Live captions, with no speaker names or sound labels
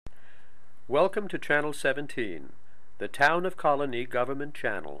Welcome to Channel 17, the Town of Colonie Government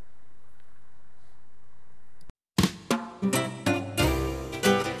Channel.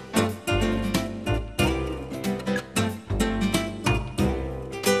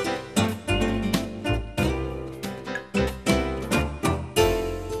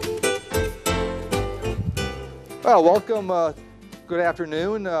 Well, welcome. Good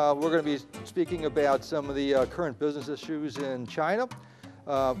afternoon. We're going to be speaking about some of the current business issues in China.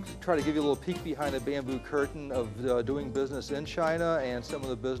 Try to give you a little peek behind the bamboo curtain of doing business in China and some of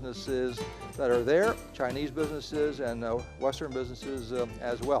the businesses that are there, Chinese businesses and Western businesses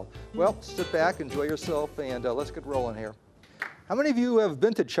as well. Well, sit back, enjoy yourself, and let's get rolling here. How many of you have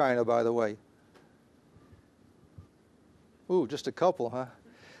been to China, by the way? Ooh, just a couple, huh?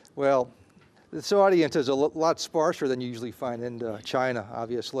 Well, this audience is a lot sparser than you usually find in China,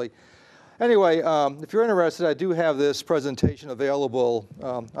 obviously. Anyway, if you're interested, I do have this presentation available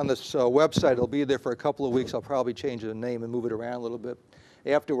on this website. It'll be there for a couple of weeks. I'll probably change the name and move it around a little bit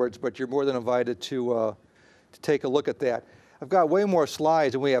afterwards, but you're more than invited to take a look at that. I've got way more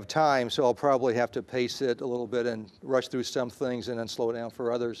slides than we have time, so I'll probably have to pace it a little bit and rush through some things and then slow down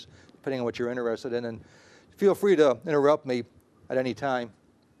for others, depending on what you're interested in. And feel free to interrupt me at any time.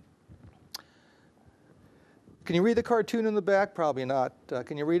 Can you read the cartoon in the back? Probably not.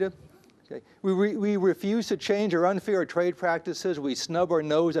 Can you read it? Okay. We refuse to change our unfair trade practices. We snub our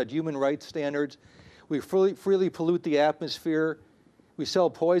nose at human rights standards. We freely pollute the atmosphere. We sell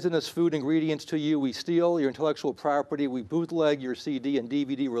poisonous food ingredients to you. We steal your intellectual property. We bootleg your CD and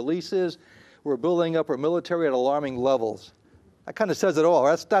DVD releases. We're building up our military at alarming levels. That kind of says it all.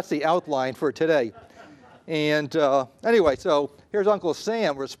 That's the outline for today. And anyway, so here's Uncle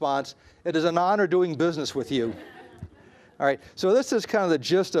Sam's response. It is an honor doing business with you. All right, so this is kind of the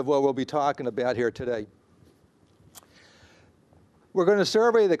gist of what we'll be talking about here today. We're going to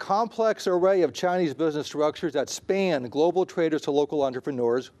survey the complex array of Chinese business structures that span global traders to local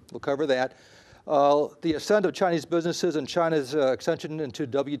entrepreneurs. We'll cover that. The ascent of Chinese businesses and China's extension into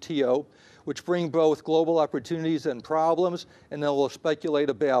WTO, which bring both global opportunities and problems, and then we'll speculate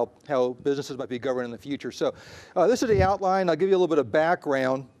about how businesses might be governed in the future. So this is the outline. I'll give you a little bit of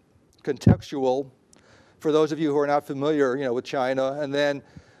background, contextual, for those of you who are not familiar, with China, and then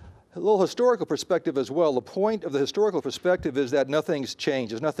a little historical perspective as well. The point of the historical perspective is that nothing's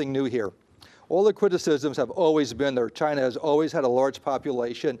changed. There's nothing new here. All the criticisms have always been there. China has always had a large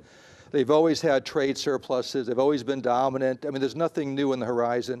population. They've always had trade surpluses. They've always been dominant. I mean, there's nothing new on the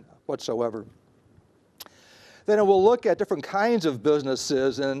horizon whatsoever. Then we'll look at different kinds of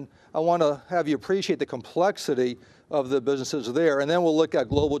businesses, and I want to have you appreciate the complexity of the businesses there. And then we'll look at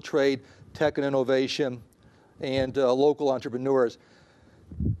global trade, tech and innovation, and local entrepreneurs.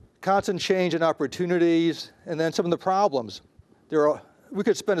 Constant change and opportunities, and then some of the problems. We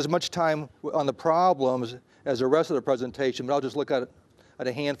could spend as much time on the problems as the rest of the presentation, but I'll just look at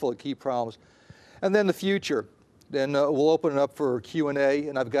a handful of key problems. And then the future. Then we'll open it up for Q&A,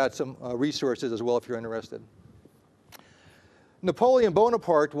 and I've got some resources as well if you're interested. Napoleon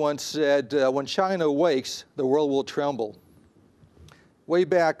Bonaparte once said, when China wakes, the world will tremble. Way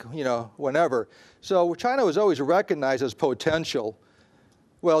back, whenever. So China was always recognized as potential.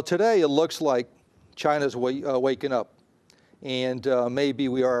 Well, today it looks like China's waking up, and maybe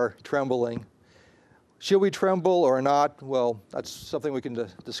we are trembling. Should we tremble or not? Well, that's something we can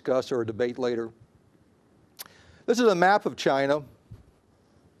discuss or debate later. This is a map of China.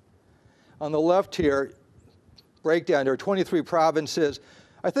 On the left here, breakdown, there are 23 provinces.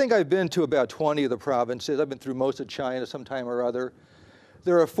 I think I've been to about 20 of the provinces. I've been through most of China sometime or other.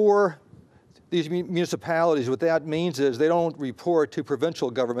 There are 4 these municipalities. What that means is they don't report to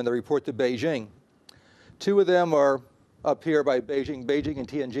provincial government, they report to Beijing. 2 of them are up here by Beijing. Beijing and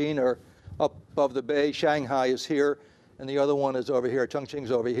Tianjin are up above the bay. Shanghai is here, and the other one is over here.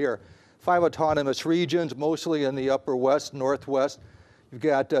 Chongqing's over here. 5 autonomous regions, mostly in the upper west, northwest. You've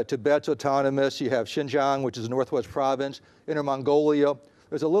got Tibet's autonomous. You have Xinjiang, which is Northwest Province. Inner Mongolia.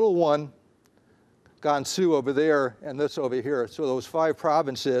 There's a little one, Gansu over there, and this over here. So those 5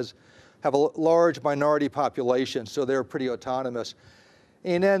 provinces have a large minority population, so they're pretty autonomous.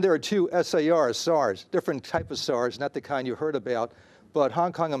 And then there are 2 SARs, SARs, different type of SARs, not the kind you heard about, but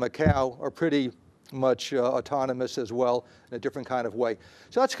Hong Kong and Macau are pretty much autonomous as well in a different kind of way.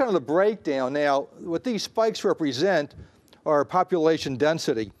 So that's kind of the breakdown. Now, what these spikes represent are population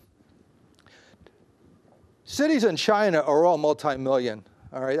density. Cities in China are all multi-million,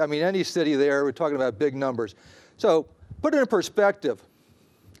 all right? I mean, any city there, we're talking about big numbers. So put it in perspective.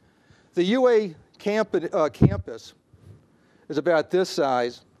 The UA campus is about this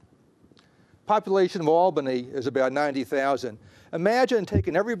size. Population of Albany is about 90,000. Imagine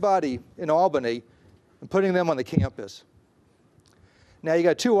taking everybody in Albany and putting them on the campus. Now you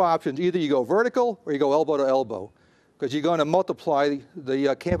got two options. Either you go vertical or you go elbow to elbow, because you're going to multiply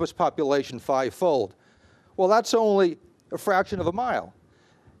the campus population fivefold. Well, that's only a fraction of a mile.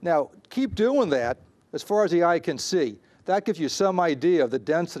 Now, keep doing that as far as the eye can see. That gives you some idea of the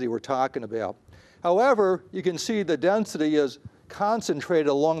density we're talking about. However, you can see the density is concentrated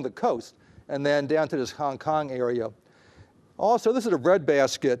along the coast and then down to this Hong Kong area. Also, this is a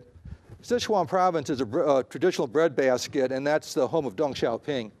breadbasket. Sichuan province is a traditional breadbasket, and that's the home of Deng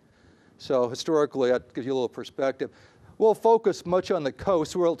Xiaoping. So historically, that gives you a little perspective. We'll focus much on the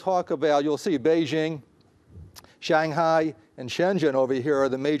coast. We'll talk about, you'll see Beijing, Shanghai, and Shenzhen over here are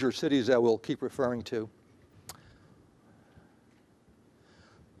the major cities that we'll keep referring to.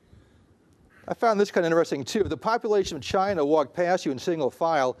 I found this kind of interesting too. If the population of China walked past you in single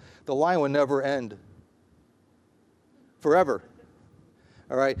file, the line would never end. Forever.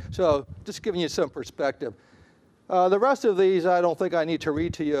 All right, so just giving you some perspective. The rest of these I don't think I need to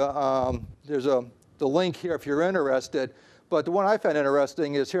read to you. There's the link here if you're interested. But the one I found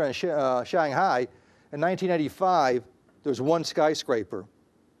interesting is here in Shanghai. In 1985, there was one skyscraper.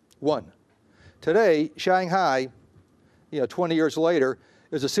 One. Today, Shanghai, 20 years later,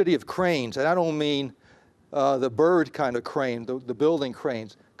 is a city of cranes. And I don't mean the bird kind of crane, the building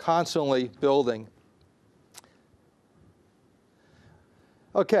cranes, constantly building.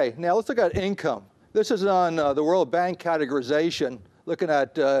 Okay, now let's look at income. This is on the World Bank categorization, looking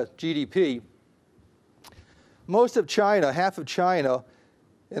at GDP. Most of China, half of China,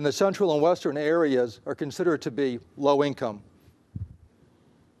 in the central and western areas are considered to be low income.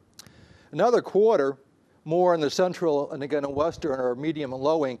 Another quarter, more in the central and again in western, are medium and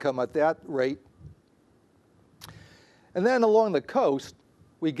low income at that rate. And then along the coast,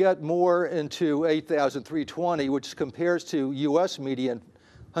 we get more into 8,320, which compares to US median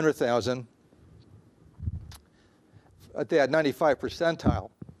 100,000 at that 95 percentile.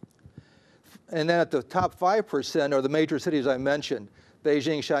 And then at the top 5% are the major cities I mentioned,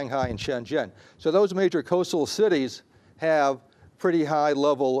 Beijing, Shanghai, and Shenzhen. So those major coastal cities have pretty high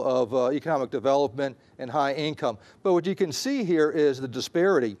level of economic development and high income. But what you can see here is the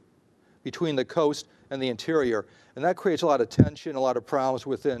disparity between the coast and the interior. And that creates a lot of tension, a lot of problems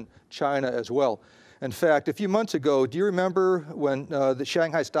within China as well. In fact, a few months ago, do you remember when the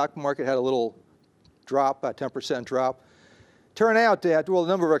Shanghai stock market had a little drop, a 10% drop? Turned out that, well, a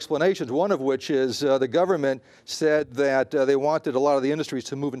number of explanations, one of which is the government said that they wanted a lot of the industries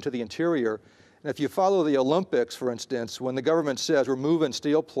to move into the interior. And if you follow the Olympics, for instance, when the government says we're moving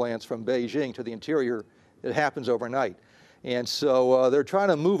steel plants from Beijing to the interior, it happens overnight. And so they're trying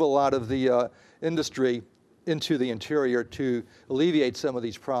to move a lot of the industry into the interior to alleviate some of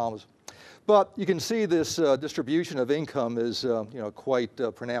these problems. But you can see this distribution of income is quite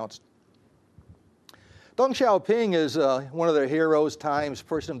pronounced. Deng Xiaoping is one of their heroes, Times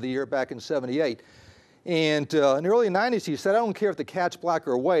Person of the Year back in '78. And in the early 90s, he said, I don't care if the cat's black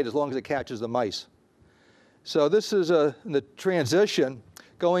or white as long as it catches the mice. So this is the transition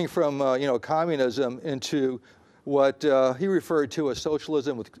going from communism into what he referred to as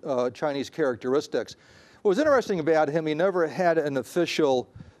socialism with Chinese characteristics. What was interesting about him, he never had an official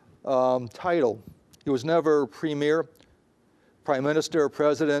title. He was never premier, prime minister,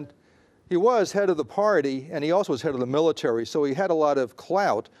 president. He was head of the party, and he also was head of the military, so he had a lot of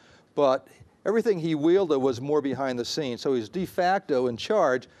clout, but everything he wielded was more behind the scenes. So he's de facto in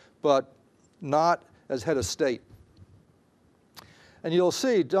charge, but not as head of state. And you'll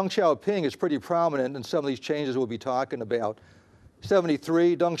see Deng Xiaoping is pretty prominent in some of these changes we'll be talking about.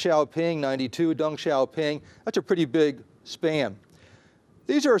 73, Deng Xiaoping, 92, Deng Xiaoping. That's a pretty big span.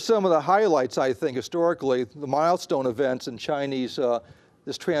 These are some of the highlights, I think, historically, the milestone events in Chinese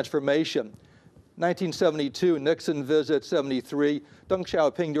this transformation. 1972, Nixon visit. 73, Deng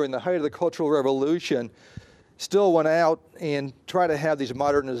Xiaoping, during the height of the Cultural Revolution, still went out and tried to have these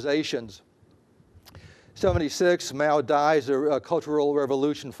modernizations. 76, Mao dies, the Cultural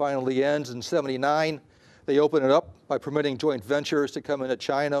Revolution finally ends. In 79, they open it up by permitting joint ventures to come into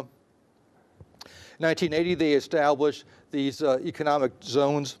China. 1980, they established these economic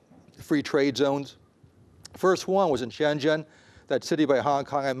zones, free trade zones. First one was in Shenzhen, that city by Hong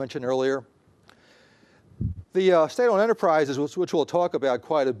Kong I mentioned earlier. The state-owned enterprises, which we'll talk about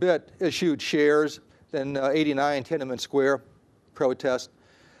quite a bit, issued shares. Then 89, Tiananmen Square protest.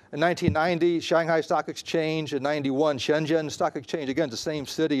 In 1990, Shanghai Stock Exchange. In 91, Shenzhen Stock Exchange. Again, the same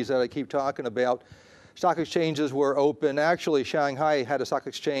cities that I keep talking about. Stock exchanges were open. Actually, Shanghai had a stock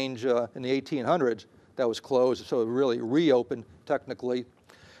exchange in the 1800s that was closed, so it really reopened technically.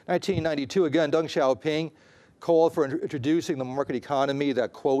 1992, again, Deng Xiaoping called for introducing the market economy,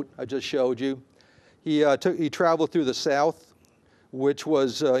 that quote I just showed you. He traveled through the South, which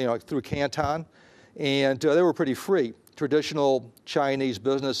was through Canton, and they were pretty free. Traditional Chinese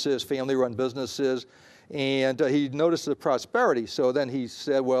businesses, family-run businesses, and he noticed the prosperity. So then he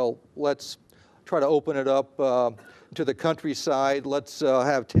said, well, let's try to open it up to the countryside. Let's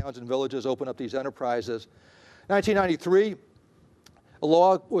have towns and villages open up these enterprises. 1993, a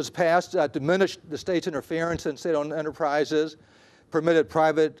law was passed that diminished the state's interference in state-owned enterprises, permitted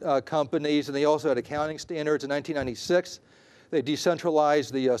private companies, and they also had accounting standards. In 1996, they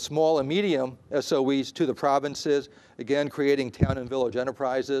decentralized the small and medium SOEs to the provinces, again, creating town and village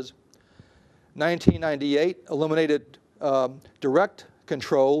enterprises. 1998, eliminated direct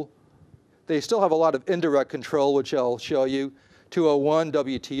control. They still have a lot of indirect control, which I'll show you. 201,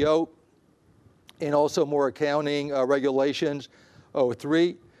 WTO, and also more accounting regulations.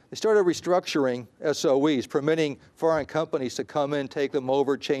 03, they started restructuring SOEs, permitting foreign companies to come in, take them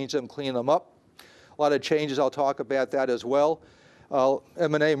over, change them, clean them up. A lot of changes, I'll talk about that as well.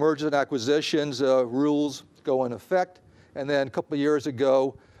 M&A, mergers and acquisitions, rules go in effect. And then a couple of years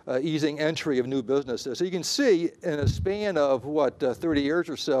ago, easing entry of new businesses. So you can see in a span of, 30 years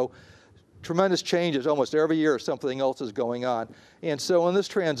or so, tremendous changes. Almost every year something else is going on. And so in this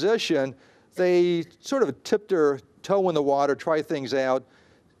transition, they sort of tip their toe in the water, try things out,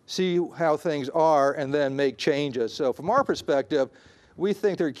 see how things are, and then make changes. So from our perspective, we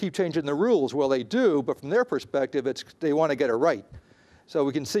think they keep changing the rules. Well, they do, but from their perspective, they want to get it right. So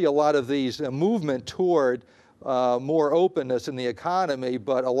we can see a lot of these movement toward more openness in the economy,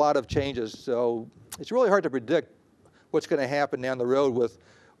 but a lot of changes. So it's really hard to predict what's going to happen down the road with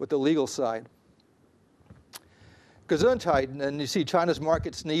the legal side. Gesundheit, and you see China's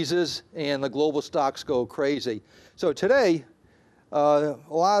market sneezes and the global stocks go crazy. So today, in a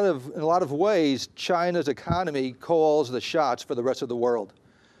lot of ways, China's economy calls the shots for the rest of the world.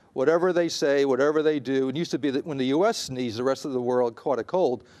 Whatever they say, whatever they do, it used to be that when the US sneezed, the rest of the world caught a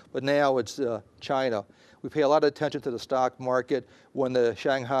cold, but now it's China. We pay a lot of attention to the stock market. When the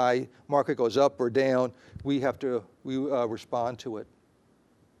Shanghai market goes up or down, we respond to it.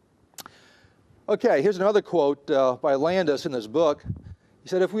 Okay, here's another quote by Landis in his book. He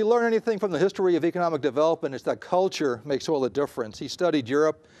said, if we learn anything from the history of economic development, it's that culture makes all the difference. He studied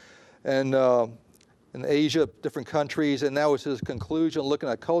Europe and Asia, different countries, and that was his conclusion, looking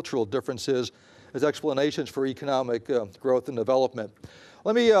at cultural differences as explanations for economic growth and development.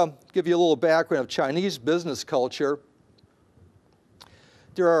 Let me give you a little background of Chinese business culture.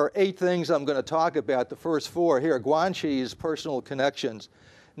 There are 8 things I'm going to talk about. The first 4 here, Guanxi's personal connections.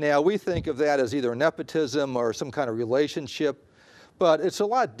 Now, we think of that as either nepotism or some kind of relationship, but it's a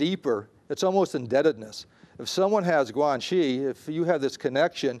lot deeper. It's almost indebtedness. If someone has Guanxi, if you have this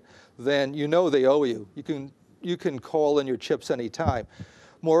connection, then you know they owe you. You can call in your chips anytime.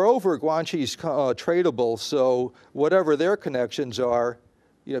 Moreover, Guanxi's tradable, so whatever their connections are,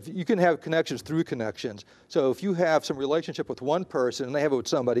 you can have connections through connections. So if you have some relationship with one person and they have it with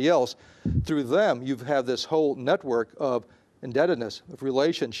somebody else, through them you have this whole network of indebtedness, of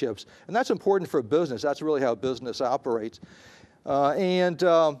relationships. And that's important for business. That's really how business operates.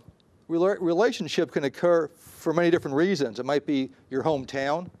 Relationship can occur for many different reasons. It might be your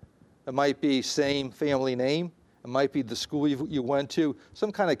hometown. It might be same family name. It might be the school you went to.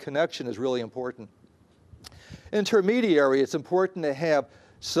 Some kind of connection is really important. Intermediary, it's important to have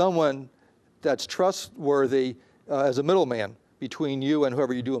someone that's trustworthy as a middleman between you and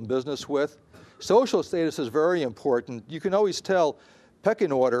whoever you're doing business with. Social status is very important. You can always tell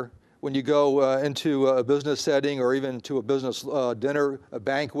pecking order when you go into a business setting or even to a business dinner, a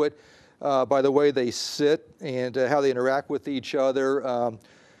banquet, by the way they sit and how they interact with each other.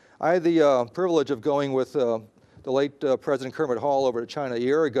 I had the privilege of going with the late President Kermit Hall over to China a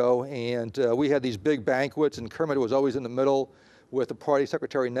year ago, and we had these big banquets, and Kermit was always in the middle with the party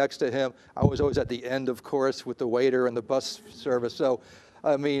secretary next to him. I was always at the end, of course, with the waiter and the bus service. So,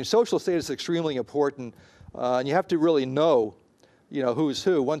 I mean, social status is extremely important, and you have to really know, who's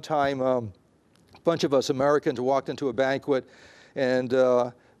who. One time, a bunch of us Americans walked into a banquet, and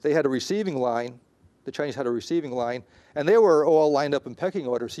they had a receiving line. The Chinese had a receiving line, and they were all lined up in pecking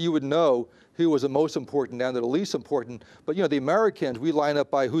order, so you would know who was the most important down to the least important. But, the Americans, we line up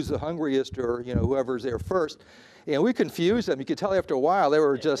by who's the hungriest or, whoever's there first. And we confused them. You could tell after a while they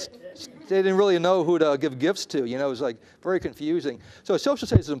didn't really know who to give gifts to. It was like very confusing. So social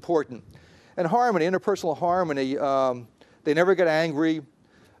status is important. And harmony, interpersonal harmony, they never get angry.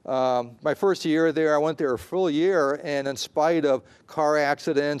 My first year there, I went there a full year, and in spite of car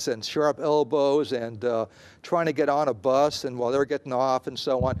accidents and sharp elbows and trying to get on a bus and while they were getting off and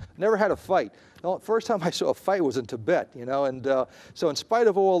so on, never had a fight. The first time I saw a fight was in Tibet, and so in spite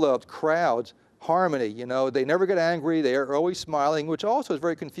of all the crowds, harmony, they never get angry, they're always smiling, which also is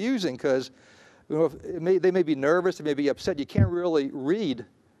very confusing because they may be nervous, they may be upset, you can't really read,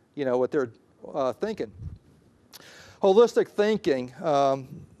 what they're thinking. Holistic thinking,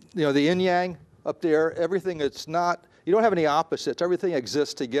 the yin yang up there, everything it's not, you don't have any opposites, everything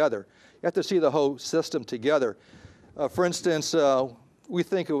exists together. You have to see the whole system together. For instance, we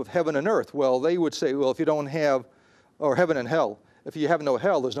think of heaven and earth. Well, they would say, well, if you don't have, or heaven and hell, if you have no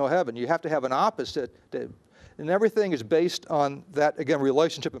hell, there's no heaven. You have to have an opposite, and everything is based on that, again,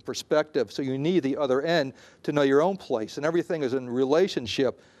 relationship and perspective. So you need the other end to know your own place, and everything is in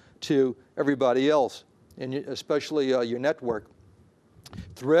relationship to everybody else, and especially your network.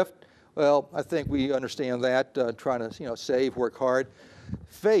 Thrift, well, I think we understand that, trying to save, work hard.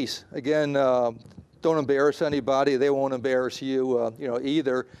 Face, again, don't embarrass anybody. They won't embarrass you,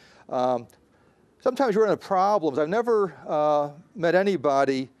 either. Sometimes you're in problems. I've never met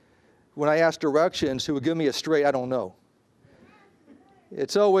anybody when I ask directions who would give me a straight, I don't know.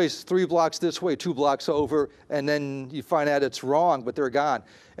 It's always 3 blocks this way, 2 blocks over, and then you find out it's wrong, but they're gone.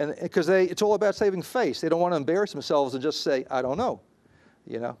 And because it's all about saving face. They don't want to embarrass themselves and just say, I don't know,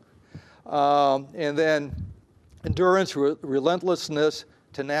 And then endurance, relentlessness,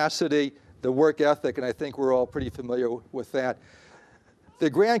 tenacity, the work ethic, and I think we're all pretty familiar with that. The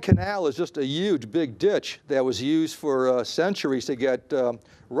Grand Canal is just a huge, big ditch that was used for centuries to get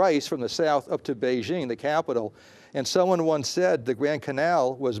rice from the south up to Beijing, the capital. And someone once said the Grand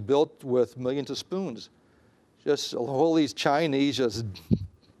Canal was built with millions of spoons. Just all these Chinese just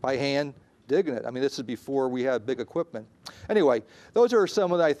by hand digging it. I mean, this is before we had big equipment. Anyway, those are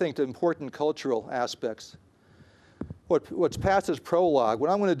some of the, I think, the important cultural aspects. What's past is prologue. What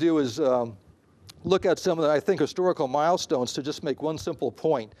I'm going to do is look at some of the, I think, historical milestones to just make one simple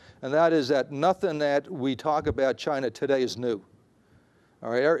point, and that is that nothing that we talk about China today is new.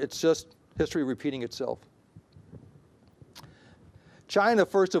 All right, it's just history repeating itself. China,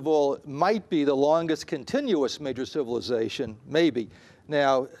 first of all, might be the longest continuous major civilization, maybe.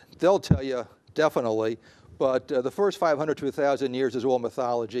 Now, they'll tell you definitely, but the first 500 to 1,000 years is all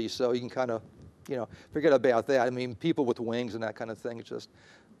mythology, so you can kind of, forget about that. I mean, people with wings and that kind of thing, it's just,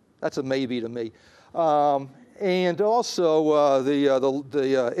 that's a maybe to me. And also,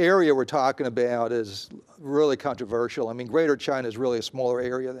 the area we're talking about is really controversial. I mean, Greater China is really a smaller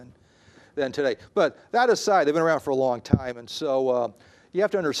area than today. But that aside, they've been around for a long time, and so you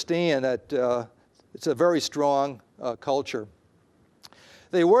have to understand that it's a very strong culture.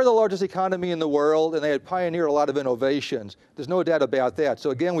 They were the largest economy in the world, and they had pioneered a lot of innovations. There's no doubt about that. So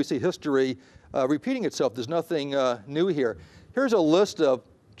again, we see history repeating itself. There's nothing new here. Here's a list of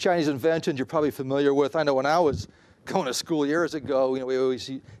Chinese inventions you're probably familiar with. I know when I was going to school years ago, we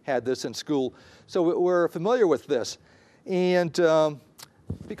always had this in school. So we're familiar with this. And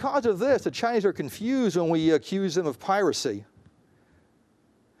because of this, the Chinese are confused when we accuse them of piracy,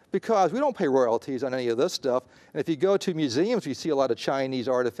 because we don't pay royalties on any of this stuff. And if you go to museums, you see a lot of Chinese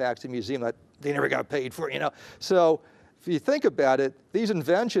artifacts in museums that they never got paid for, So if you think about it, these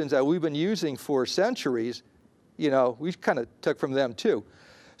inventions that we've been using for centuries, we kind of took from them too.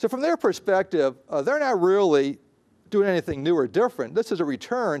 So from their perspective, they're not really doing anything new or different. This is a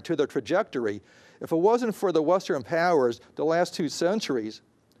return to their trajectory. If it wasn't for the Western powers, the last 2 centuries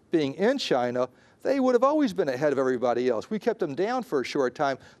being in China, they would have always been ahead of everybody else. We kept them down for a short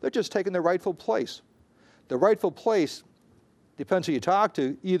time. They're just taking their rightful place. The rightful place depends who you talk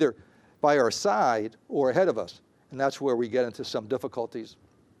to, either by our side or ahead of us. And that's where we get into some difficulties.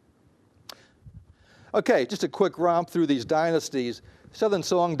 Okay, just a quick romp through these dynasties. Southern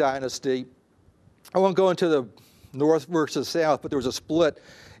Song Dynasty. I won't go into the north versus south, but there was a split.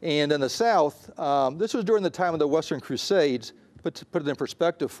 And in the south, this was during the time of the Western Crusades, but to put it in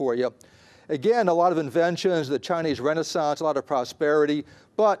perspective for you. Again, a lot of inventions, the Chinese Renaissance, a lot of prosperity,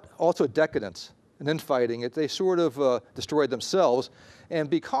 but also decadence and infighting. They sort of destroyed themselves. And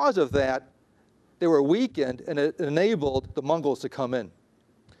because of that, they were weakened, and it enabled the Mongols to come in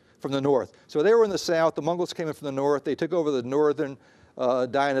from the north. So they were in the south, the Mongols came in from the north, they took over the northern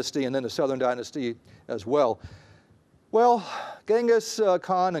dynasty and then the southern dynasty as well. Well, Genghis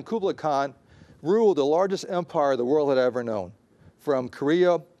Khan and Kublai Khan ruled the largest empire the world had ever known, from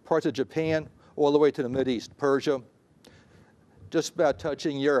Korea, parts of Japan, all the way to the Mideast, Persia, just about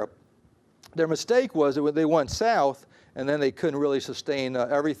touching Europe. Their mistake was that they went south, and then they couldn't really sustain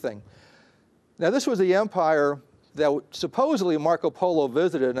everything. Now, this was the empire that supposedly Marco Polo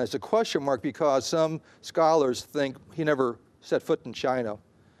visited, and it's a question mark because some scholars think he never set foot in China.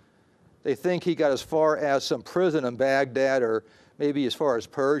 They think he got as far as some prison in Baghdad or maybe as far as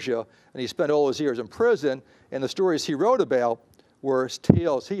Persia, and he spent all his years in prison, and the stories he wrote about were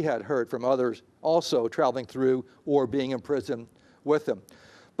tales he had heard from others also traveling through or being in prison with him.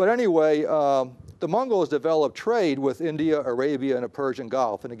 But anyway, the Mongols developed trade with India, Arabia, and the Persian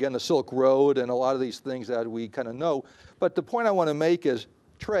Gulf. And again, the Silk Road and a lot of these things that we kind of know. But the point I want to make is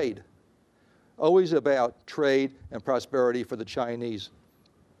trade. Always about trade and prosperity for the Chinese.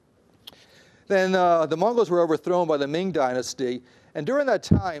 Then the Mongols were overthrown by the Ming Dynasty. And during that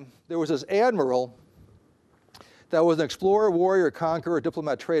time, there was this admiral that was an explorer, warrior, conqueror,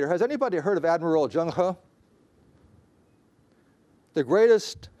 diplomat, trader. Has anybody heard of Admiral Zheng He? The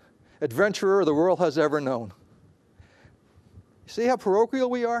greatest adventurer the world has ever known. See how parochial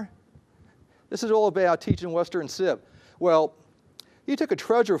we are? This is all about teaching Western Civ. Well, he took a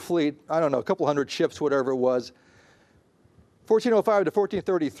treasure fleet, I don't know, a couple hundred ships, whatever it was, 1405 to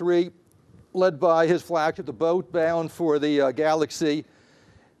 1433, led by his flagship, the boat bound for the galaxy.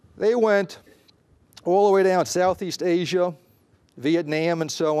 They went all the way down Southeast Asia, Vietnam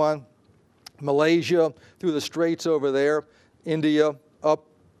and so on, Malaysia, through the straits over there, India, up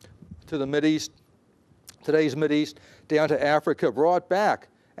to the Mideast, today's Mideast, down to Africa, brought back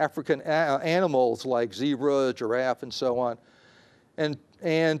African animals like zebra, giraffe, and so on. And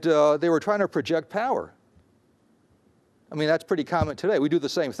they were trying to project power. I mean, that's pretty common today. We do the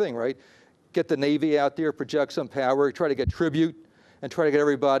same thing, right? Get the Navy out there, project some power, try to get tribute, and try to get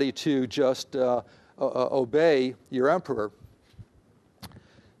everybody to just obey your emperor.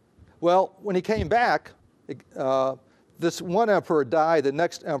 Well, when he came back, this one emperor died. The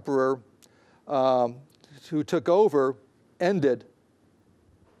next emperor who took over ended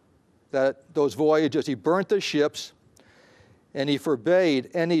those voyages. He burnt the ships, and he forbade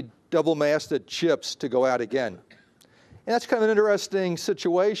any double-masted ships to go out again. And that's kind of an interesting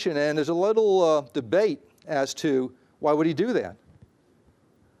situation, and there's a little debate as to why would he do that?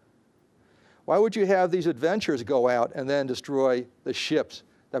 Why would you have these adventurers go out and then destroy the ships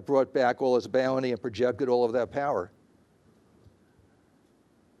that brought back all his bounty and projected all of that power?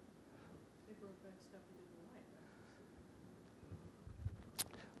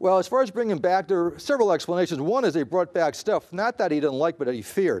 Well, as far as bringing back, there are several explanations. One is they brought back stuff, not that he didn't like, but that he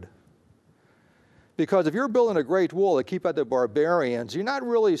feared. Because if you're building a great wall to keep out the barbarians, you're not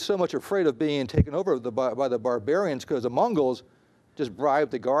really so much afraid of being taken over by the barbarians, because the Mongols just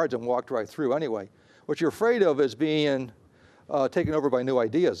bribed the guards and walked right through anyway. What you're afraid of is being taken over by new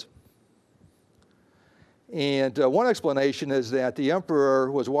ideas. And one explanation is that the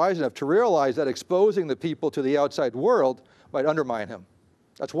emperor was wise enough to realize that exposing the people to the outside world might undermine him.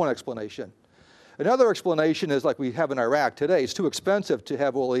 That's one explanation. Another explanation is like we have in Iraq today. It's too expensive to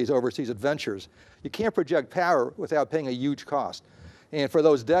have all these overseas adventures. You can't project power without paying a huge cost. And for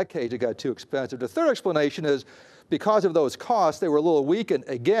those decades, it got too expensive. The third explanation is because of those costs, they were a little weakened,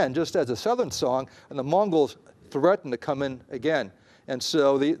 again, just as a southern song, and the Mongols threatened to come in again. And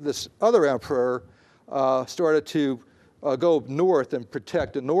so this other emperor started to go north and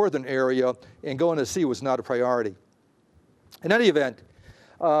protect the northern area, and going to sea was not a priority. In any event,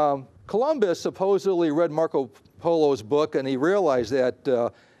 Columbus supposedly read Marco Polo's book, and he realized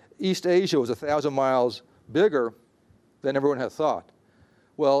that East Asia was 1,000 miles bigger than everyone had thought.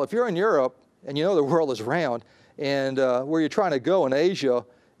 Well, if you're in Europe and you know the world is round, and where you're trying to go in Asia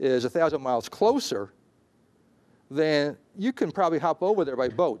is 1,000 miles closer, then you can probably hop over there by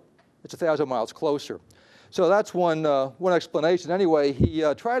boat. It's 1,000 miles closer. So that's one explanation. Anyway, he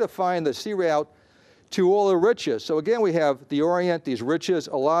tried to find the sea route to all the riches. So again, we have the Orient, these riches,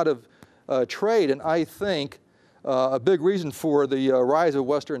 a lot of trade, and I think a big reason for the rise of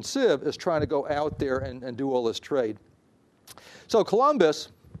Western Civ is trying to go out there and do all this trade. So Columbus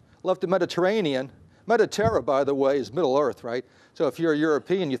left the Mediterranean. Mediterra, by the way, is Middle Earth, right? So if you're a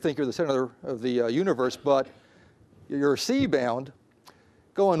European, you think you're the center of the universe, but you're sea-bound,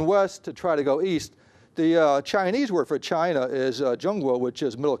 going west to try to go east. The Chinese word for China is Zhongguo, which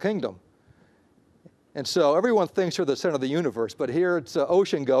is Middle Kingdom. And so everyone thinks they're the center of the universe, but here it's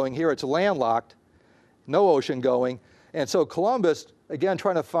ocean going, here it's landlocked, no ocean going. And so Columbus, again,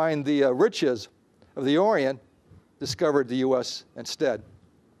 trying to find the riches of the Orient, discovered the US instead.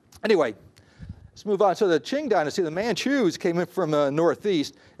 Anyway, let's move on. So the Qing dynasty, the Manchus came in from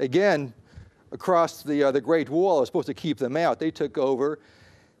northeast, again, across the Great Wall. It was supposed to keep them out. They took over.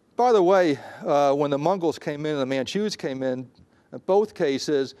 By the way, when the Mongols came in and the Manchus came in both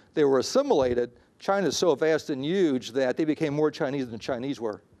cases, they were assimilated. China is so vast and huge that they became more Chinese than the Chinese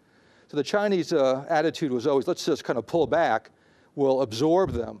were. So the Chinese attitude was always, let's just kind of pull back, we'll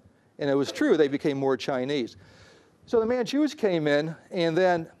absorb them. And it was true, they became more Chinese. So the Manchus came in, and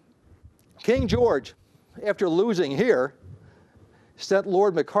then King George, after losing here, sent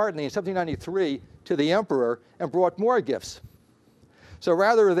Lord Macartney in 1793 to the emperor and brought more gifts. So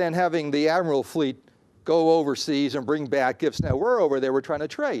rather than having the admiral fleet go overseas and bring back gifts, now we're over there, we're trying to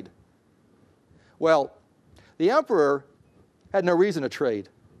trade. Well, the emperor had no reason to trade.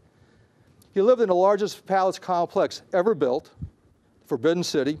 He lived in the largest palace complex ever built, Forbidden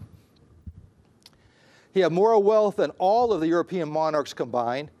City. He had more wealth than all of the European monarchs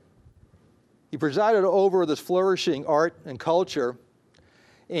combined. He presided over this flourishing art and culture,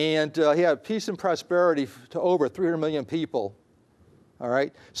 and he had peace and prosperity to over 300 million people. All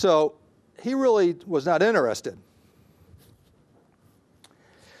right? So he really was not interested.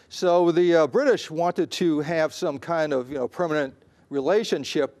 So the British wanted to have some kind of permanent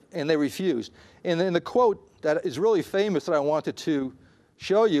relationship, and they refused. And then the quote that is really famous that I wanted to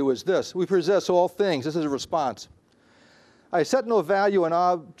show you is this: "We possess all things." This is a response. "I set no value on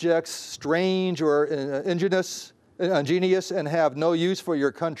objects strange or ingenious, and have no use for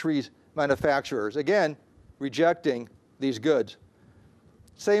your country's manufacturers." Again, rejecting these goods.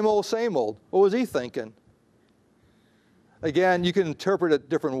 Same old, same old. What was he thinking? Again, you can interpret it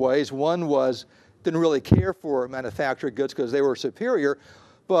different ways. One was, didn't really care for manufactured goods because they were superior.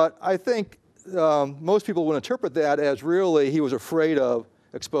 But I think most people would interpret that as really he was afraid of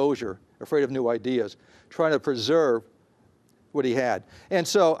exposure, afraid of new ideas, trying to preserve what he had. And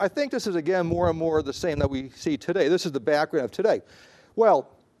so I think this is, again, more and more the same that we see today. This is the background of today. Well,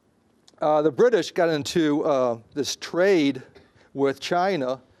 the British got into this trade with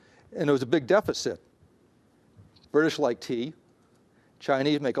China, and it was a big deficit. British like tea.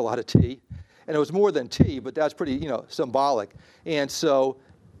 Chinese make a lot of tea. And it was more than tea, but that's pretty, symbolic. And so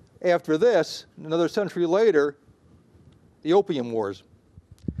after this, another century later, the Opium Wars.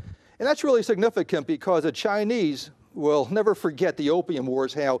 And that's really significant because the Chinese will never forget the Opium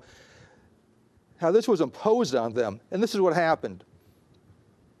Wars, how this was imposed on them. And this is what happened.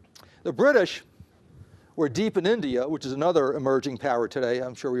 The British were deep in India, which is another emerging power today,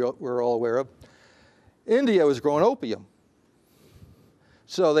 I'm sure we're all aware of. India was growing opium.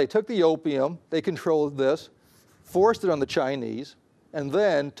 So they took the opium, they controlled this, forced it on the Chinese, and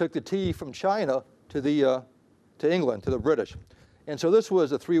then took the tea from China to England, to the British. And so this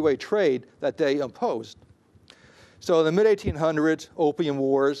was a three-way trade that they imposed. So in the mid-1800s, Opium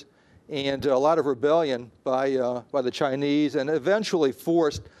Wars, and a lot of rebellion by the Chinese, and eventually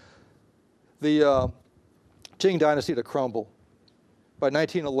forced the Qing dynasty to crumble. By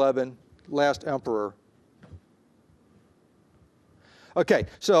 1911, last emperor. Okay,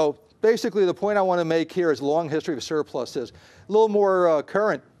 so basically the point I want to make here is long history of surpluses. A little more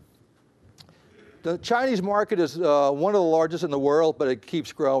current. The Chinese market is one of the largest in the world, but it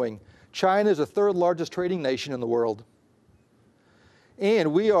keeps growing. China is the third largest trading nation in the world.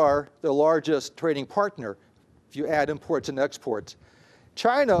 And we are the largest trading partner if you add imports and exports.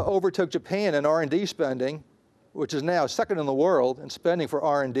 China overtook Japan in R&D spending, which is now second in the world in spending for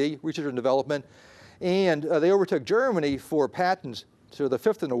R&D, research and development. And they overtook Germany for patents, so they're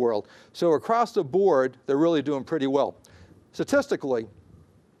fifth in the world. So across the board, they're really doing pretty well. Statistically,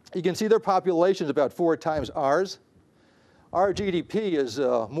 you can see their population is about 4 times ours. Our GDP is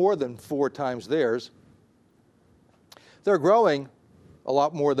more than 4 times theirs. They're growing a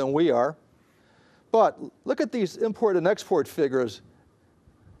lot more than we are. But look at these import and export figures.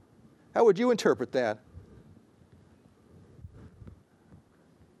 How would you interpret that?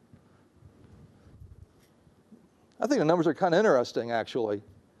 I think the numbers are kind of interesting, actually.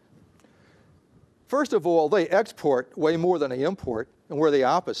 First of all, they export way more than they import, and we're the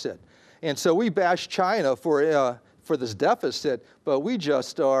opposite. And so we bash China for this deficit, but we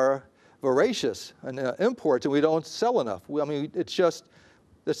just are voracious in imports, and we don't sell enough. I mean, it's just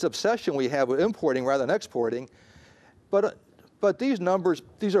this obsession we have with importing rather than exporting. But these numbers,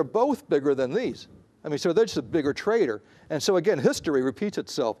 these are both bigger than these. I mean, so they're just a bigger trader. And so again, history repeats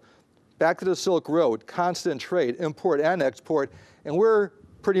itself. Back to the Silk Road, constant trade, import and export, and we're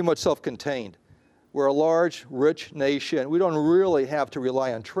pretty much self-contained. We're a large, rich nation. We don't really have to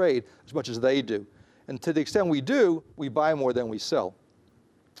rely on trade as much as they do. And to the extent we do, we buy more than we sell.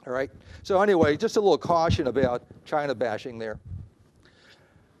 All right? So anyway, just a little caution about China bashing there.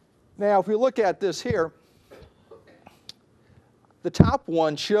 Now, if we look at this here, the top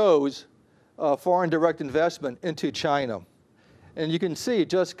one shows foreign direct investment into China. And you can see it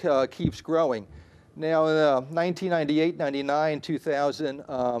just keeps growing. Now, in 1998, 99, 2000,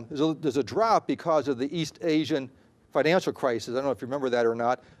 there's a drop because of the East Asian financial crisis. I don't know if you remember that or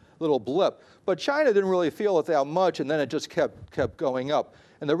not. little blip. But China didn't really feel it that much, and then it just kept going up.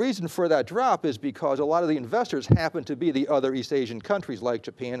 And the reason for that drop is because a lot of the investors happen to be the other East Asian countries like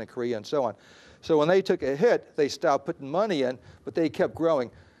Japan and Korea and so on. So when they took a hit, they stopped putting money in, but they kept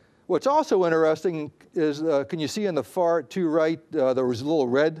growing. What's also interesting is, can you see in the far to right, there was little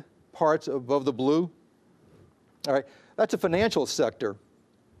red parts above the blue? All right, that's a financial sector.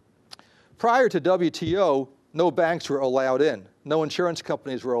 Prior to WTO, no banks were allowed in. No insurance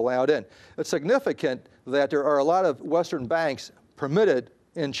companies were allowed in. It's significant that there are a lot of Western banks permitted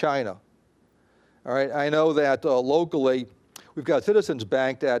in China. All right, I know that locally, we've got Citizens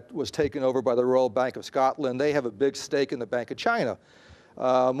Bank that was taken over by the Royal Bank of Scotland. They have a big stake in the Bank of China.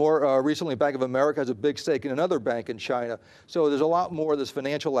 More recently, Bank of America has a big stake in another bank in China. So there's a lot more of this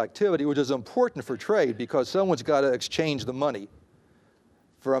financial activity, which is important for trade because someone's got to exchange the money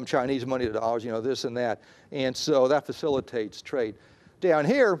from Chinese money to dollars, you know, this and that. And so that facilitates trade. Down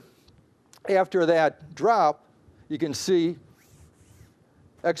here, after that drop, you can see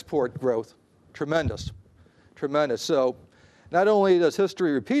export growth, tremendous, tremendous. So not only does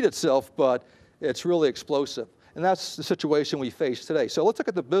history repeat itself, but it's really explosive. And that's the situation we face today. So let's look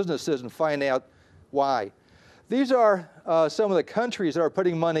at the businesses and find out why. These are some of the countries that are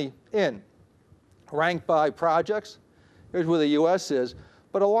putting money in, ranked by projects. Here's where the US is.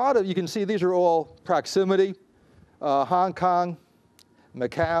 But a lot of, you can see these are all proximity. Hong Kong,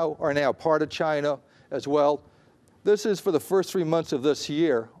 Macau are now part of China as well. This is for the first 3 months of this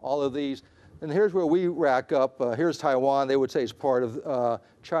year, all of these. And here's where we rack up. Here's Taiwan. They would say is part of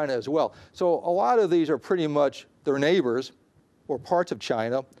China as well. So a lot of these are pretty much their neighbors or parts of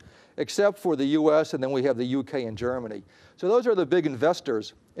China, except for the US, and then we have the UK and Germany. So those are the big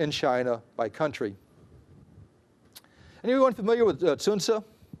investors in China by country. Anyone familiar with Sun Tzu,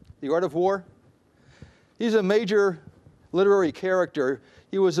 The Art of War? He's a major literary character.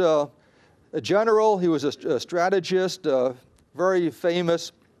 He was a general. He was a strategist, very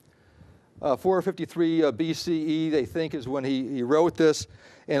famous. 453 BCE, they think, is when he wrote this.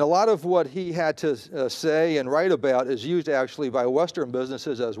 And a lot of what he had to say and write about is used actually by Western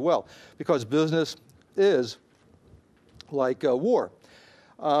businesses as well, because business is like war.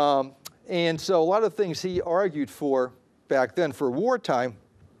 And so a lot of things he argued for back then for wartime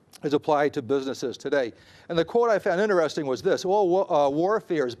is applied to businesses today. And the quote I found interesting was this: all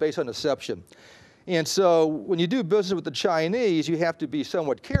warfare is based on deception. And so when you do business with the Chinese, you have to be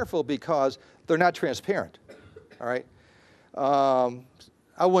somewhat careful because they're not transparent, all right?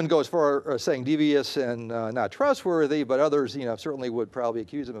 I wouldn't go as far as saying devious and not trustworthy, but others, you know, certainly would probably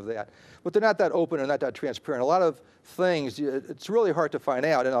accuse them of that. But they're not that open and not that transparent. A lot of things, it's really hard to find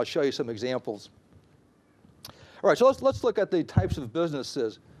out, and I'll show you some examples. All right, so let's look at the types of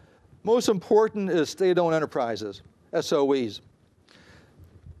businesses. Most important is state-owned enterprises, SOEs.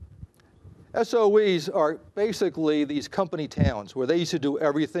 SOEs are basically these company towns where they used to do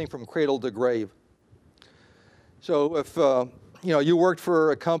everything from cradle to grave. So if you know, you worked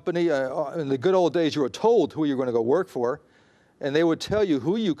for a company, in the good old days you were told who you were going to go work for, and they would tell you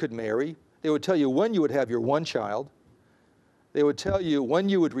who you could marry. They would tell you when you would have your one child. They would tell you when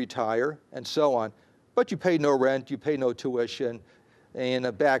you would retire, and so on. But you paid no rent, you paid no tuition,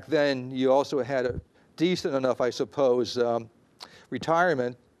 and back then you also had a decent enough, I suppose,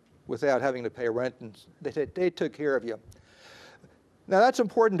 retirement without having to pay rent, and they took care of you. Now that's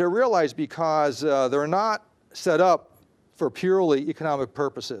important to realize because they're not set up for purely economic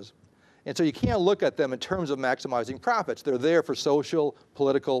purposes. And so you can't look at them in terms of maximizing profits. They're there for social,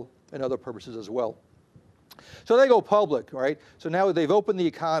 political, and other purposes as well. So they go public, right? So now they've opened the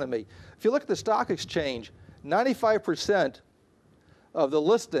economy. If you look at the stock exchange, 95% of the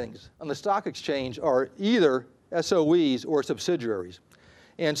listings on the stock exchange are either SOEs or subsidiaries.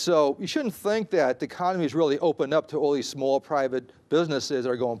 And so you shouldn't think that the economy is really opened up to all these small private businesses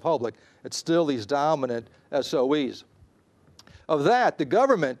that are going public. It's still these dominant SOEs. Of that, the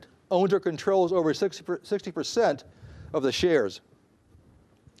government owns or controls over 60% of the shares.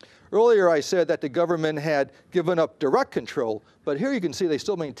 Earlier I said that the government had given up direct control, but here you can see they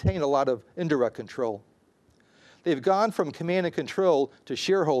still maintain a lot of indirect control. They've gone from command and control to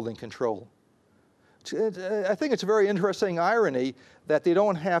shareholding control. I think it's a very interesting irony that they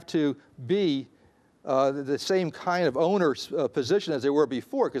don't have to be the same kind of owner's position as they were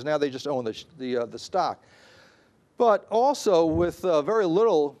before, because now they just own the stock. But also, with very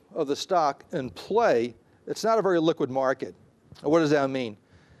little of the stock in play, it's not a very liquid market. What does that mean?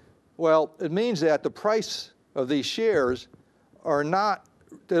 Well, it means that the price of these shares are not,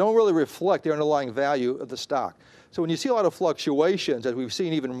 they don't really reflect the underlying value of the stock. So when you see a lot of fluctuations, as we've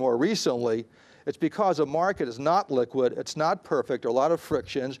seen even more recently, It's because the market is not liquid, it's not perfect, there are a lot of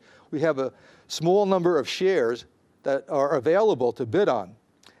frictions. We have a small number of shares that are available to bid on.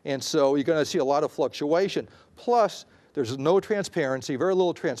 And so you're going to see a lot of fluctuation. Plus, there's no transparency, very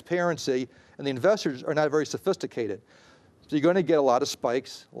little transparency, and the investors are not very sophisticated. So you're going to get a lot of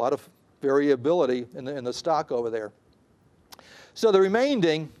spikes, a lot of variability in the stock over there. So the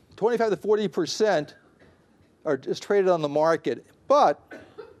remaining 25 to 40% is traded on the market. But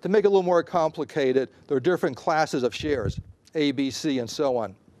to make it a little more complicated, there are different classes of shares, A, B, C, and so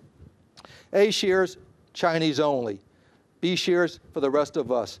on. A shares, Chinese only. B shares for the rest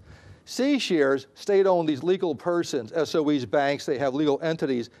of us. C shares, state-owned, these legal persons, SOEs, banks, they have legal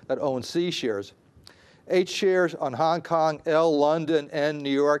entities that own C shares. H shares on Hong Kong, L, London, N, New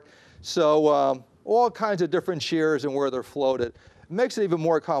York. So all kinds of different shares and where they're floated. It makes it even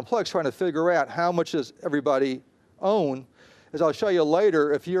more complex trying to figure out how much does everybody own. As I'll show you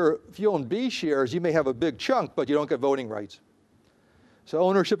later, if you own B shares, you may have a big chunk, but you don't get voting rights. So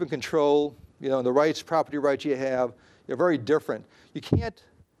ownership and control, the rights, property rights you have, they're very different. You can't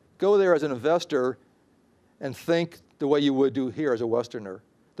go there as an investor and think the way you would do here as a Westerner.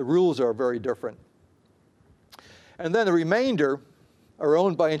 The rules are very different. And then the remainder are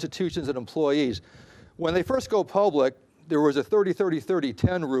owned by institutions and employees. When they first go public, there was a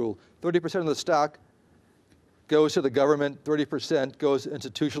 30-30-30-10 rule. 30% of the stock goes to the government, 30% goes to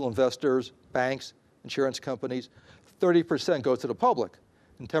institutional investors, banks, insurance companies, 30% goes to the public,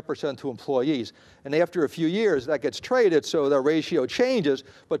 and 10% to employees. And after a few years, that gets traded, so the ratio changes,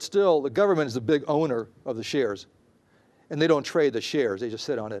 but still the government is the big owner of the shares. And they don't trade the shares, they just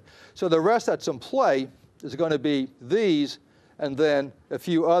sit on it. So the rest that's in play is going to be these, and then a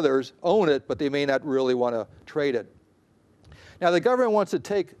few others own it, but they may not really want to trade it. Now the government wants to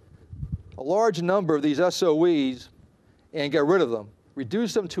take a large number of these SOEs and get rid of them,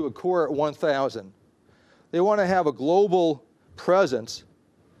 reduce them to a core at 1,000. They want to have a global presence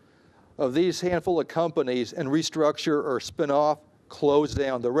of these handful of companies and restructure or spin off, close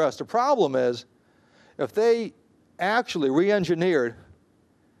down the rest. The problem is, if they actually re-engineered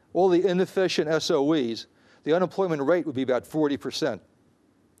all the inefficient SOEs, the unemployment rate would be about 40%.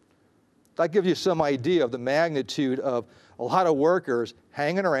 That gives you some idea of the magnitude of a lot of workers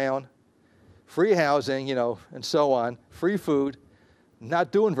hanging around, free housing, and so on, free food,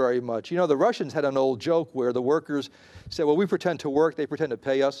 not doing very much. The Russians had an old joke where the workers said, well, we pretend to work, they pretend to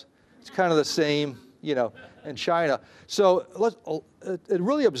pay us. It's kind of the same, in China. So it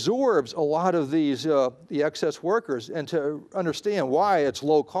really absorbs a lot of these, the excess workers, and to understand why it's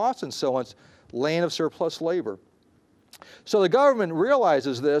low cost and so on, it's land of surplus labor. So the government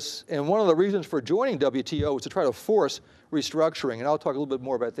realizes this, and one of the reasons for joining WTO is to try to force restructuring, and I'll talk a little bit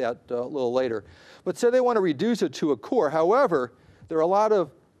more about that a little later. But so they want to reduce it to a core. However, there are a lot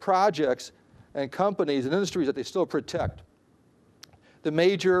of projects and companies and industries that they still protect. The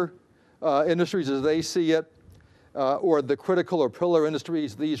major industries as they see it, or the critical or pillar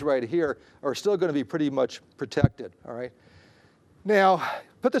industries, these right here, are still going to be pretty much protected, all right? Now,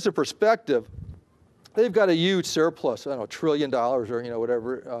 put this in perspective. They've got a huge surplus, I don't know, $1 trillion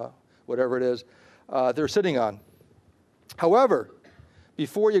or whatever it is, they're sitting on. However,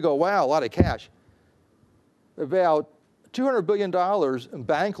 before you go, wow, a lot of cash, about $200 billion in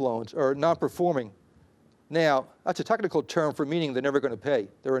bank loans are non-performing. Now, that's a technical term for meaning they're never going to pay.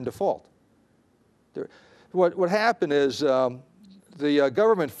 They're in default. What happened is the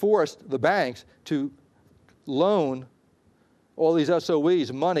government forced the banks to loan all these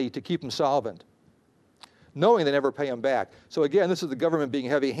SOEs money to keep them solvent, knowing they never pay them back. So again, this is the government being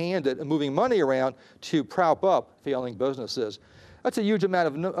heavy-handed and moving money around to prop up failing businesses. That's a huge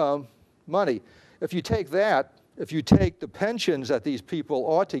amount of money. If you take that, if you take the pensions that these people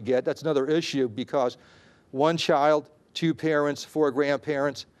ought to get, that's another issue, because one child, 2 parents, 4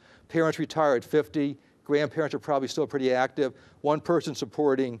 grandparents, parents retire at 50, grandparents are probably still pretty active, one person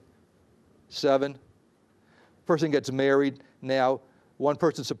supporting 7, person gets married, now one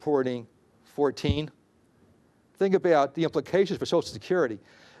person supporting 14. Think about the implications for Social Security.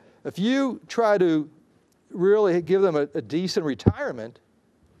 If you try to really give them a decent retirement,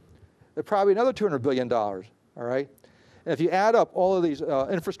 they're probably another $200 billion, all right? And if you add up all of these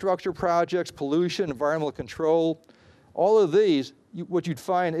infrastructure projects, pollution, environmental control, all of these, what you'd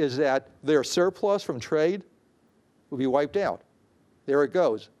find is that their surplus from trade will be wiped out. There it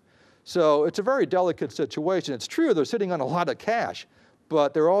goes. So it's a very delicate situation. It's true they're sitting on a lot of cash,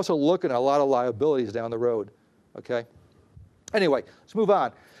 but they're also looking at a lot of liabilities down the road, okay? Anyway, let's move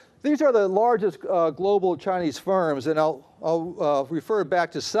on. These are the largest global Chinese firms, and I'll refer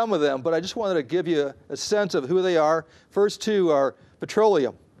back to some of them, but I just wanted to give you a sense of who they are. First 2 are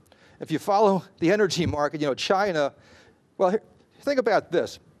petroleum. If you follow the energy market, China, well, think about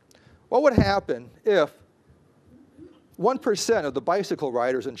this. What would happen if 1% of the bicycle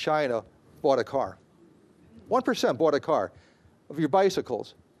riders in China bought a car? 1% bought a car of your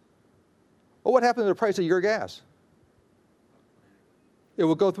bicycles. What would happen to the price of your gas? It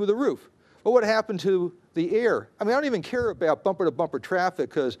would go through the roof. What would happen to the air? I mean, I don't even care about bumper-to-bumper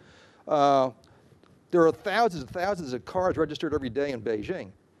traffic because there are thousands and thousands of cars registered every day in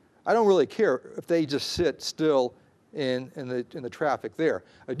Beijing. I don't really care if they just sit still in the traffic there.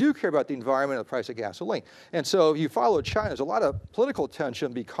 I do care about the environment and the price of gasoline. And so if you follow China, there's a lot of political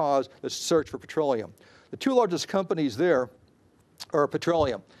tension because of the search for petroleum. The two largest companies there are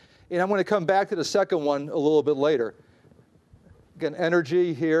petroleum. And I'm going to come back to the second one a little bit later. Again,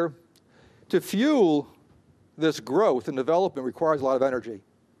 energy here. To fuel this growth and development requires a lot of energy.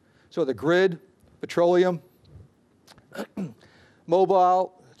 So the grid, petroleum,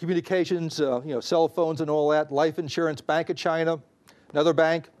 mobile, communications, cell phones and all that, life insurance, Bank of China, another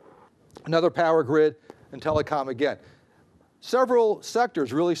bank, another power grid, and telecom again. Several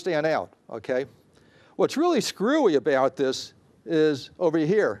sectors really stand out, okay? What's really screwy about this is over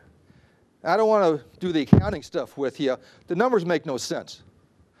here. I don't want to do the accounting stuff with you. The numbers make no sense.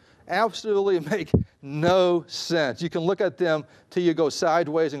 Absolutely make no sense. You can look at them till you go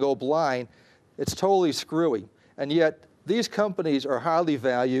sideways and go blind. It's totally screwy. And yet, these companies are highly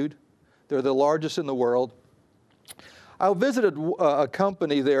valued. They're the largest in the world. I visited a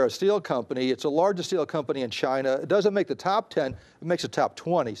company there, a steel company. It's the largest steel company in China. It doesn't make the top 10. It makes the top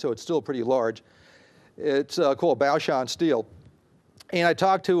 20, so it's still pretty large. It's called Baoshan Steel. And I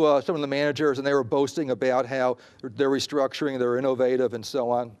talked to some of the managers, and they were boasting about how they're restructuring, they're innovative, and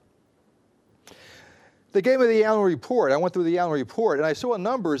so on. They gave me the annual report. I went through the annual report, and I saw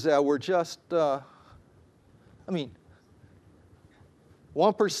numbers that were just,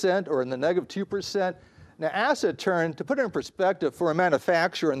 1% or in the negative 2%. Now, asset turn, to put it in perspective, for a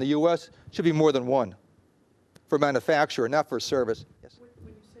manufacturer in the U.S., should be more than 1 for manufacturer, not for service. Yes?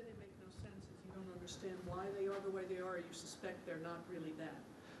 When you say they make no sense, if you don't understand why they are the way they are, you suspect they're not really that.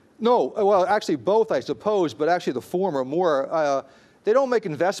 No, well, actually both, I suppose, but actually the former more. They don't make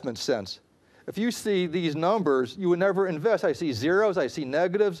investment sense. If you see these numbers, you would never invest. I see zeros, I see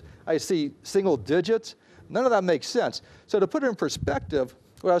negatives, I see single digits. None of that makes sense. So to put it in perspective,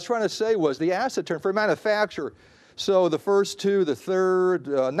 what I was trying to say was the asset turn for a manufacturer, so the first two, the third,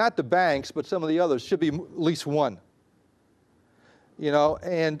 not the banks, but some of the others, should be at least 1.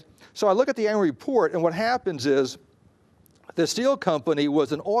 And so I look at the annual report, and what happens is the steel company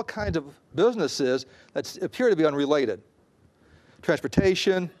was in all kinds of businesses that appear to be unrelated.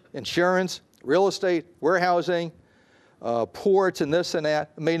 Transportation, insurance, real estate, warehousing, ports, and this and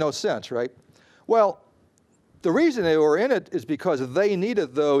that. It made no sense, right? Well, the reason they were in it is because they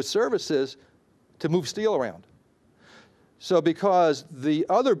needed those services to move steel around. So because the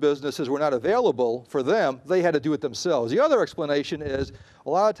other businesses were not available for them, they had to do it themselves. The other explanation is a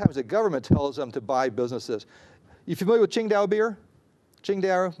lot of times the government tells them to buy businesses. You familiar with Qingdao beer?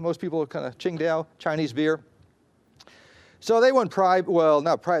 Qingdao, most people are kind of Qingdao, Chinese beer. So they went private, well,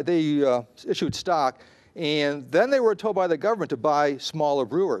 not private, they issued stock, and then they were told by the government to buy smaller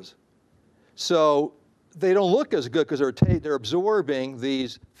brewers. So they don't look as good because they're absorbing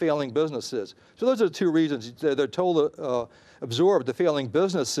these failing businesses. So those are the two reasons. They're told to absorb the failing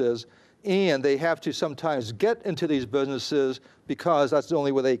businesses, and they have to sometimes get into these businesses because that's the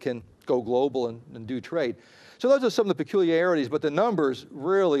only way they can go global and do trade. So those are some of the peculiarities, but the numbers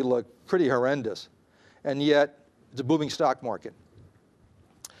really look pretty horrendous. And yet, it's a booming stock market.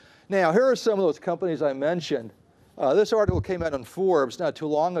 Now, here are some of those companies I mentioned. This article came out on Forbes not too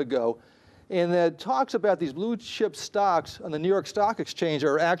long ago, and it talks about these blue chip stocks on the New York Stock Exchange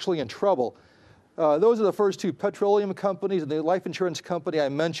are actually in trouble. Those are the first two petroleum companies and the life insurance company I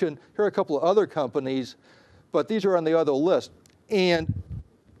mentioned. Here are a couple of other companies, but these are on the other list. And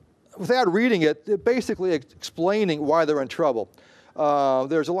without reading it, they're basically explaining why they're in trouble.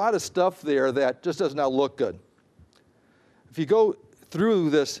 There's a lot of stuff there that just does not look good. If you go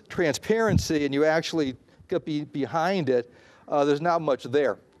through this transparency and you actually get behind it, there's not much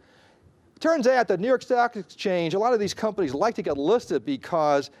there. It turns out that New York Stock Exchange, a lot of these companies like to get listed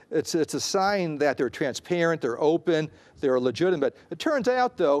because it's a sign that they're transparent, they're open, they're legitimate. It turns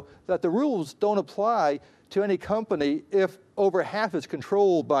out, though, that the rules don't apply to any company if over half is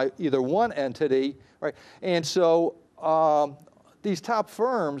controlled by either one entity, right? And so these top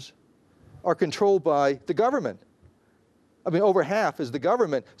firms are controlled by the government. I mean, over half is the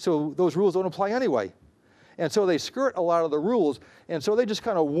government, so those rules don't apply anyway. And so they skirt a lot of the rules, and so they just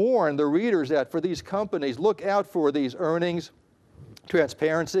kind of warn the readers that for these companies, look out for these earnings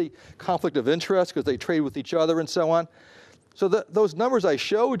transparency, conflict of interest because they trade with each other and so on. So those numbers I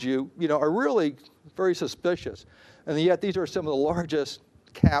showed you, are really very suspicious. And yet these are some of the largest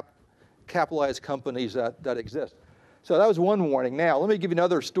capitalized companies that exist. So that was one warning. Now, let me give you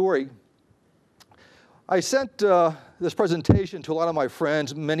another story. I sent this presentation to a lot of my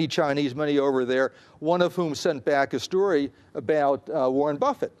friends, many Chinese, many over there, one of whom sent back a story about Warren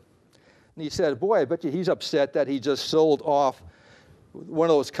Buffett. And he said, boy, I bet you he's upset that he just sold off one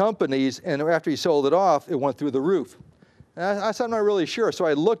of those companies, and after he sold it off, it went through the roof. And I said, I'm not really sure. So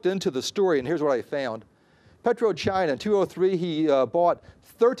I looked into the story, and here's what I found. PetroChina, in 2003, he bought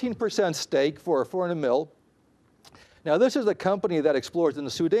 13% stake for $400 million. Now, this is a company that explores in the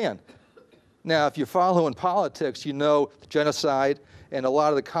Sudan. Now, if you follow in politics, you know the genocide and a lot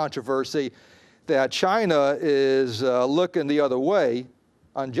of the controversy that China is looking the other way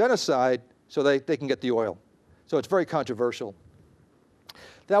on genocide so they can get the oil. So it's very controversial.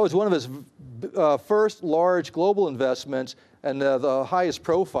 That was one of his first large global investments and the highest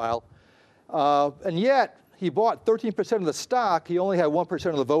profile. And yet, he bought 13% of the stock. He only had 1%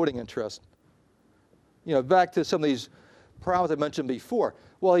 of the voting interest. Back to some of these problems I mentioned before.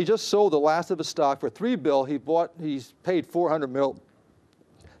 Well, he just sold the last of his stock for $3 billion. He's paid $400 million.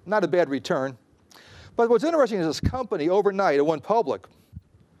 Not a bad return. But what's interesting is this company, overnight, it went public.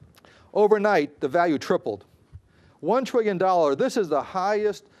 Overnight, the value tripled. $1 trillion, this is the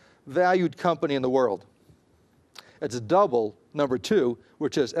highest valued company in the world. It's double number 2,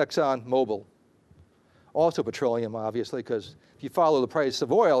 which is ExxonMobil. Also petroleum, obviously, because if you follow the price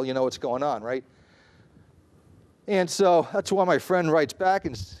of oil, you know what's going on, right? And so that's why my friend writes back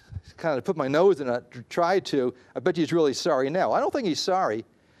and kind of put my nose in it, tried to. I bet he's really sorry now. I don't think he's sorry,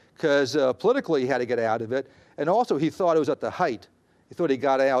 because politically he had to get out of it. And also he thought it was at the height. He thought he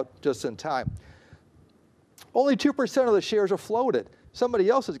got out just in time. Only 2% of the shares are floated. Somebody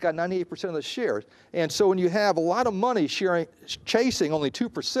else has got 98% of the shares. And so when you have a lot of money chasing only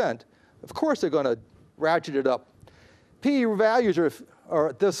 2%, of course they're going to ratchet it up. PE values are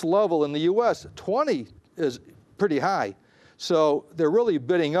at this level in the US. 20 is pretty high. So they're really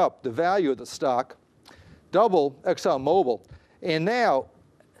bidding up the value of the stock, double ExxonMobil. And now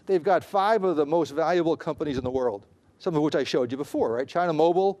they've got 5 of the most valuable companies in the world, some of which I showed you before, right? China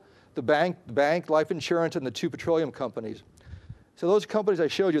Mobile, the bank, life insurance, and the 2 petroleum companies. So those companies I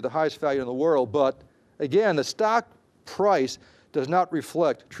showed you are the highest value in the world, but again, the stock price does not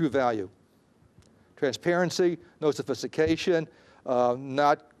reflect true value. Transparency, no sophistication,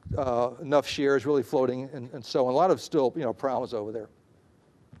 not enough shares really floating, and so on. A lot of still problems over there.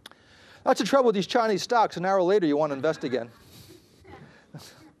 That's the trouble with these Chinese stocks. An hour later, you want to invest again.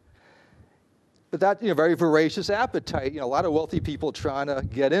 But that very voracious appetite. A lot of wealthy people trying to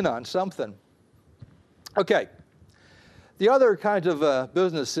get in on something. Okay. The other kinds of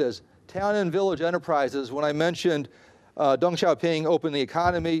businesses, town and village enterprises. When I mentioned Deng Xiaoping opened the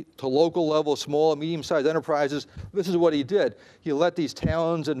economy to local level, small and medium-sized enterprises, this is what he did. He let these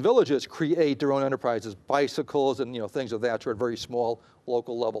towns and villages create their own enterprises, bicycles and things of that sort, very small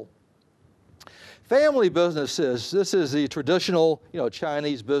local level. Family businesses. This is the traditional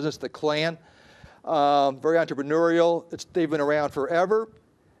Chinese business, the clan. Very entrepreneurial. They've been around forever,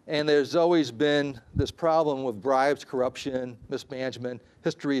 and there's always been this problem with bribes, corruption, mismanagement.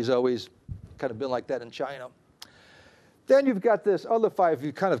 History has always kind of been like that in China. Then you've got this other 5.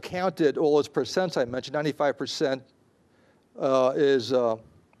 You kind of counted all those percents I mentioned. 95%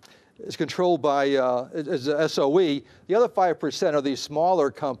 is controlled by is SOE. The other 5% are these smaller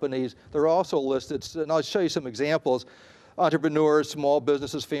companies. They're also listed, and I'll show you some examples. Entrepreneurs, small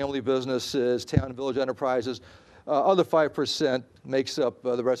businesses, family businesses, town and village enterprises. Other 5% makes up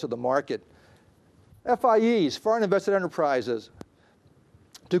the rest of the market. FIEs, foreign invested enterprises.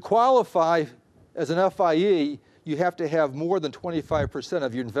 To qualify as an FIE, you have to have more than 25%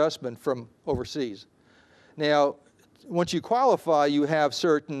 of your investment from overseas. Now, once you qualify, you have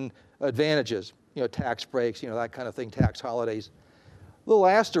certain advantages, tax breaks, that kind of thing, tax holidays. Little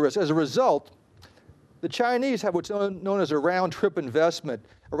asterisk, as a result, the Chinese have what's known as a round-trip investment.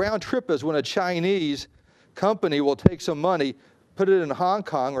 A round trip is when a Chinese company will take some money, put it in Hong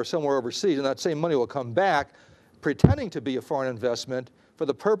Kong or somewhere overseas, and that same money will come back, pretending to be a foreign investment for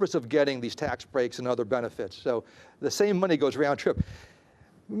the purpose of getting these tax breaks and other benefits. So the same money goes round trip.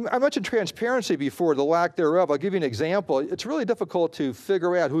 I mentioned transparency before, the lack thereof. I'll give you an example. It's really difficult to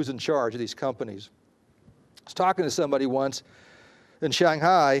figure out who's in charge of these companies. I was talking to somebody once in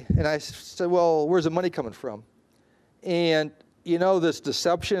Shanghai, and I said, well, where's the money coming from? And this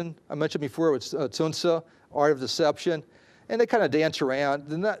deception I mentioned before with Sun Tzu, art of deception, and they kind of dance around.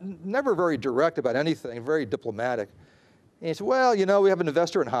 They're never very direct about anything, very diplomatic. And he said, well, you know, we have an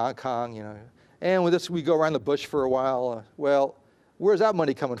investor in Hong Kong, you know, and with this we go around the bush for a while. Well, where's that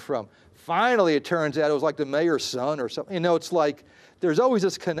money coming from? Finally, it turns out it was like the mayor's son or something. You know, it's like there's always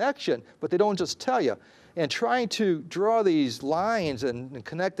this connection, but they don't just tell you. And trying to draw these lines and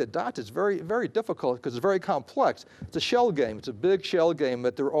connect the dots is very, very difficult because it's very complex. It's a shell game. It's a big shell game,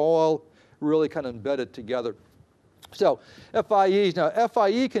 but they're all really kind of embedded together. So FIEs, now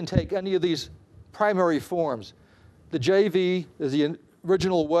FIE can take any of these primary forms. The JV is the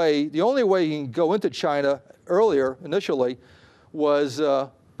original way. The only way you can go into China earlier, initially, was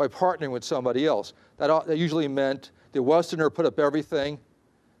by partnering with somebody else. That usually meant the Westerner put up everything.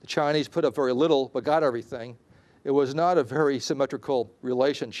 The Chinese put up very little, but got everything. It was not a very symmetrical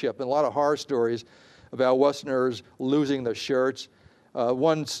relationship, and a lot of horror stories about Westerners losing their shirts.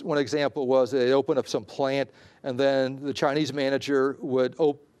 One example was they opened up some plant, and then the Chinese manager would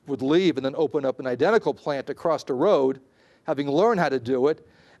leave and then open up an identical plant across the road, having learned how to do it,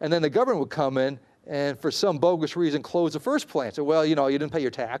 and then the government would come in and for some bogus reason close the first plant. So, well, you know, you didn't pay your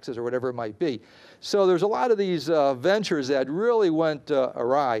taxes or whatever it might be. So there's a lot of these ventures that really went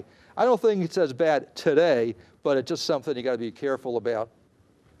awry. I don't think it's as bad today, but it's just something you got to be careful about.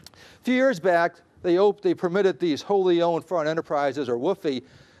 A few years back, they permitted these wholly owned foreign enterprises, or WOFE,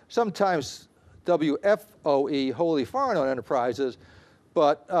 sometimes WFOE, wholly foreign owned enterprises,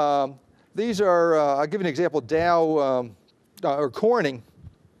 but these are, I'll give you an example, Dow, or Corning.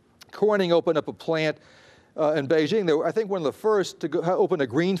 Corning opened up a plant in Beijing. They were, I think, one of the first to open a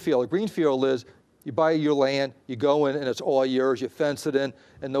greenfield. A greenfield is you buy your land, you go in, and it's all yours. You fence it in,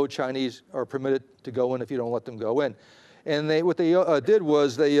 and no Chinese are permitted to go in if you don't let them go in. And what they did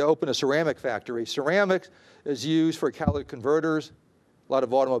was they opened a ceramic factory. Ceramics is used for catalytic converters, a lot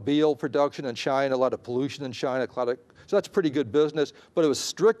of automobile production in China, a lot of pollution in China. So that's pretty good business, but it was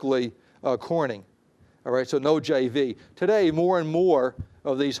strictly Corning. All right, so no JV. Today, more and more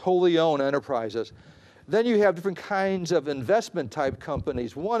of these wholly owned enterprises. Then you have different kinds of investment type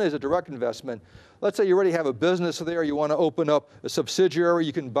companies. One is a direct investment. Let's say you already have a business there, you want to open up a subsidiary,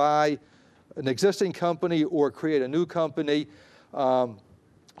 you can buy an existing company or create a new company. So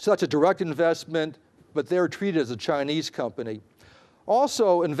that's a direct investment, but they're treated as a Chinese company.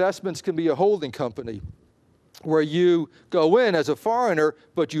 Also, investments can be a holding company, where you go in as a foreigner,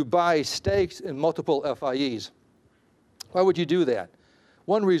 but you buy stakes in multiple FIEs. Why would you do that?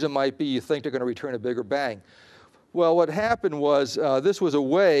 One reason might be you think they're going to return a bigger bang. Well, what happened was this was a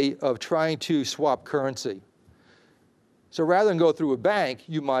way of trying to swap currency. So rather than go through a bank,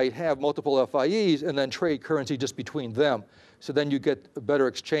 you might have multiple FIEs and then trade currency just between them. So then you get a better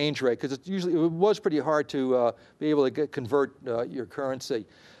exchange rate, because it was pretty hard to be able to convert your currency.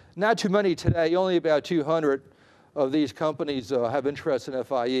 Not too many today, only about 200 of these companies have interest in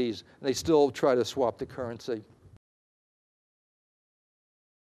FIEs, and they still try to swap the currency.